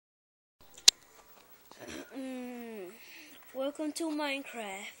Welcome to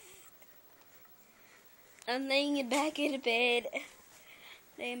Minecraft. I'm laying back in the bed.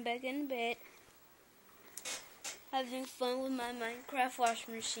 Having fun with my Minecraft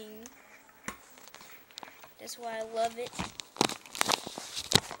washing machine. That's why I love it.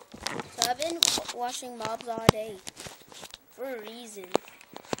 So I've been washing mobs all day. For a reason.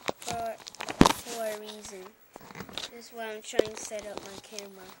 For a reason. This is why I'm trying to set up my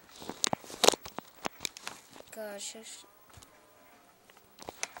camera. Gosh,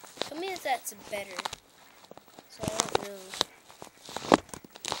 tell me if that's better. So I don't know.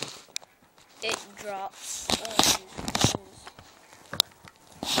 It drops.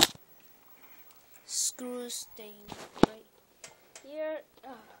 Screws stain right here.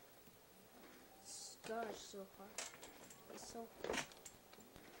 Gosh, so hard. It's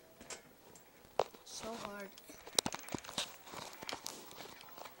so hard.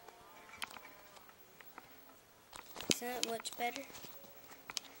 Isn't that much better?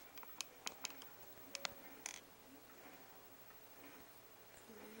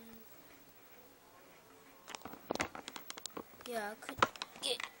 Yeah, I could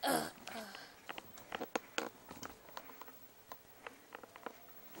get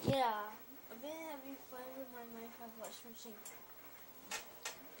yeah, I've been having fun with my Minecraft washing machine.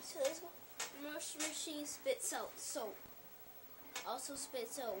 So this washing machine spits out soap. Also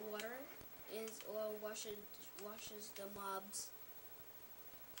spits out water or washes the mobs.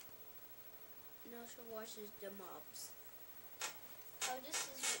 And also washes the mobs. How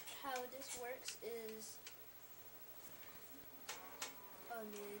this works is oh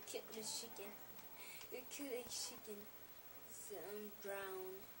man, it killed the chicken. It killed a chicken. It's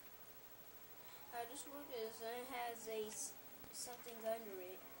drowned. How this works is it has something under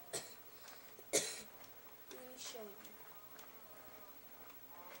it. Let me show you.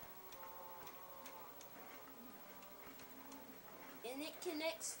 And it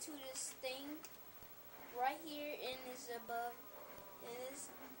connects to this thing right here and is above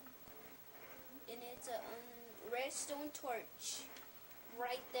and it's a redstone torch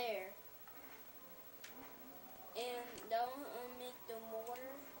right there. And that'll make the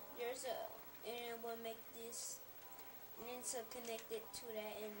water. And it will make this, and it's connected to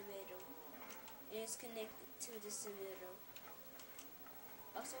that in the middle. And it's connected to this in the middle.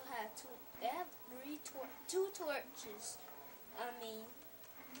 Also have two torches.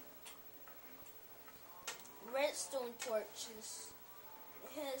 Redstone torches.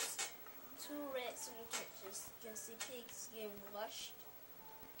 It has two redstone torches. You can see pigs getting washed.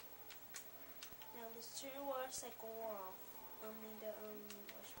 Now let's turn the water cycle off. The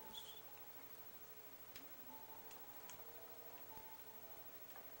wash machine.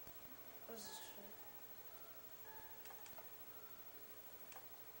 What's this for?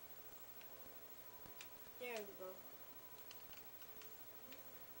 There we go.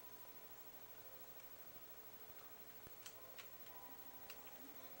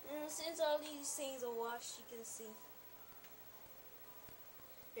 And since all these things are washed, you can see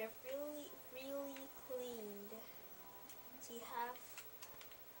they're freely cleaned. See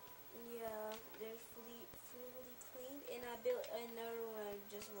they're freely cleaned, and I built another one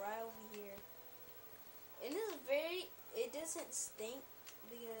just right over here. And it doesn't stink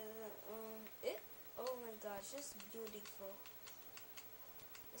because oh my gosh, it's beautiful.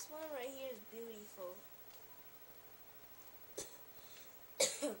 This one right here is beautiful.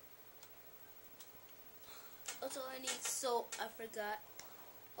 Also, I need soap. I forgot.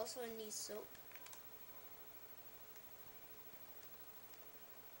 Also, I need soap.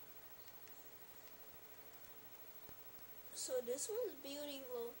 So this one's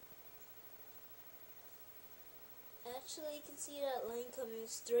beautiful. Actually, you can see that line coming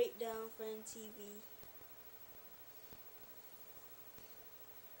straight down from TV.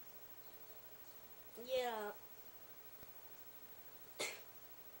 Yeah.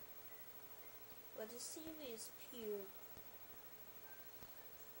 But the TV is pure.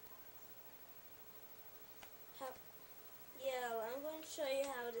 I'm going to show you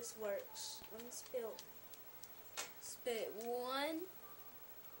how this works. Let me spit one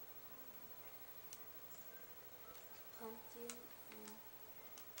pumpkin.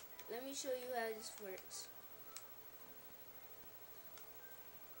 Let me show you how this works.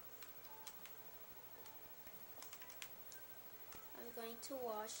 I'm going to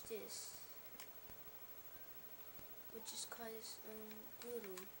wash this, which is called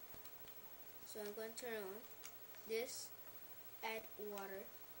glue. So I'm going to turn on this, add water,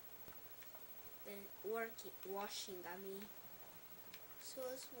 then washing. So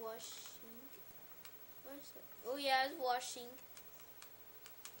it's washing. Where's it? Oh yeah, it's washing.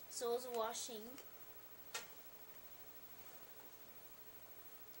 So it's washing.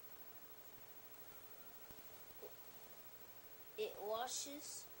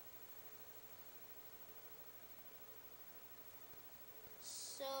 washes.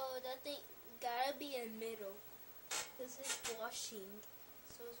 So that thing gotta be in middle. This is washing.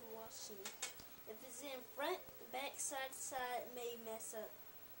 So it's washing. If it's in front, back, side, side, may mess up.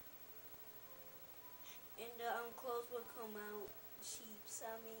 And the clothes will come out. Sheeps.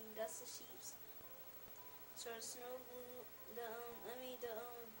 I mean, that's the sheeps. So the snow glue, the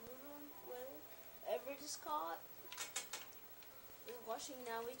glue, whatever it is called, is washing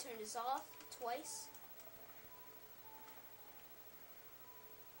now. We turn this off twice.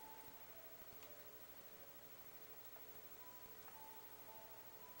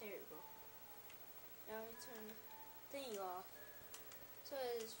 There we go. Now we turn the thing off. So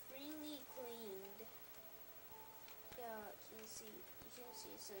it is freely cleaned. Yeah, you can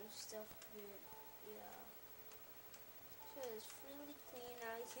see some stuff here. Yeah. So it's freely clean.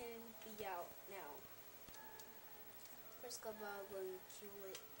 Now it can be out now. First couple I'm going to kill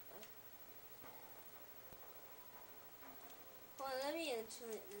it. Hold on, let me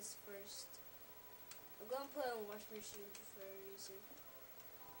tune this first. I'm going to put it in wash machine for a reason.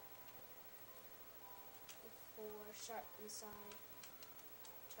 Before sharp inside.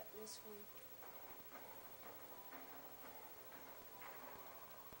 Try this one.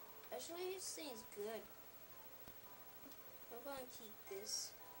 Actually, this thing's good. I'm going to keep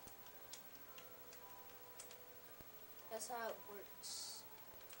this. That's how it works.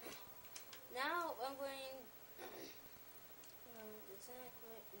 Now I'm going. Does that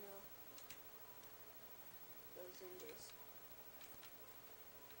quit? No. Goes in this.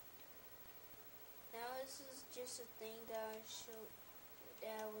 Now this is just a thing that I showed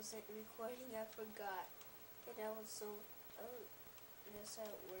that I wasn't recording. I forgot. And I was so. Oh, that's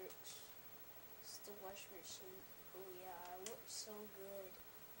how it works. It's the wash machine. Oh yeah, it looks so good.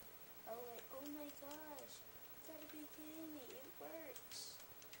 I was like, oh my gosh, you gotta be kidding me, it works.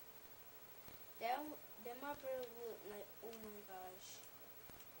 Then my brother looked like, oh my gosh.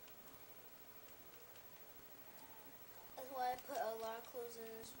 That's why I put a lot of clothes in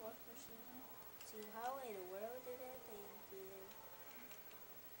this wash machine. See, how in the world did that thing do that?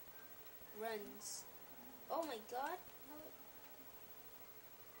 Runs. Oh my god, how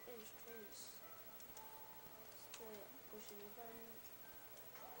there's trees. Pushing the button.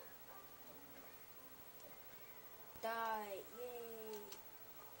 Die, yay.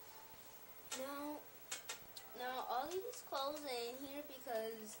 Now all these clothes are in here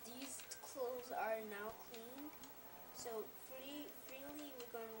because these clothes are now clean. So freely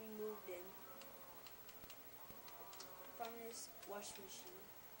we're gonna remove them from this wash machine.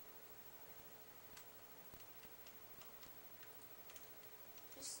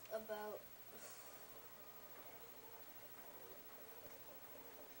 Just about.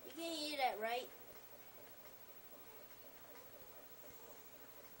 You can hear that, right?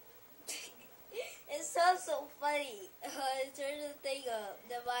 It sounds so funny. Turn the thing up,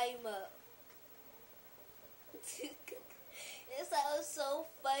 the volume up. It sounds so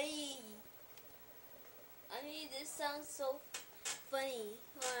funny. I mean, this sounds so funny.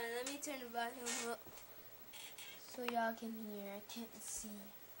 Hold on, let me turn the volume up so y'all can hear. I can't see.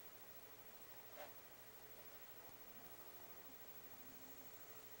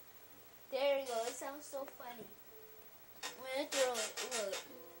 There you go. It sounds so funny. I'm gonna throw it. Look.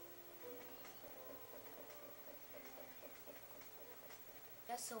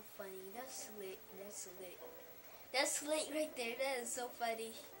 That's so funny. That's lit. That's lit. That's lit right there. That is so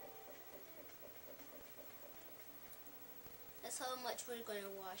funny. That's how much we're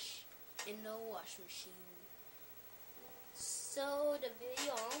gonna wash in the wash machine. So the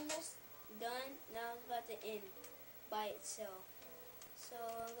video almost done. Now it's about to end by itself. So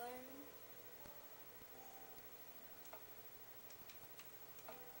I'm going.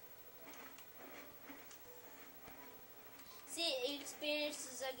 See,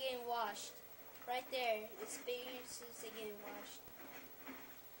 experiences are getting washed. Right there, experiences are getting washed.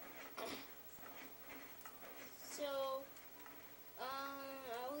 So, I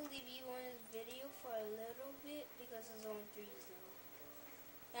will leave you on this video for a little bit because it's on 3s now.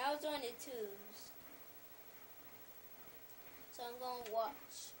 Now it's on the 2s. So I'm going to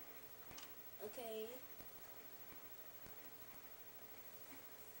watch. Okay.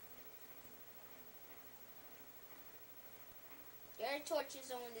 There are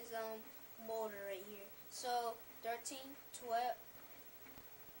torches on this motor right here. So 13, 12,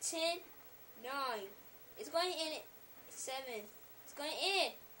 10, 9. It's going in at 7. It's going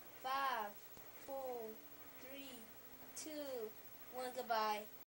in 5, 4, 3, 2, 1. Goodbye.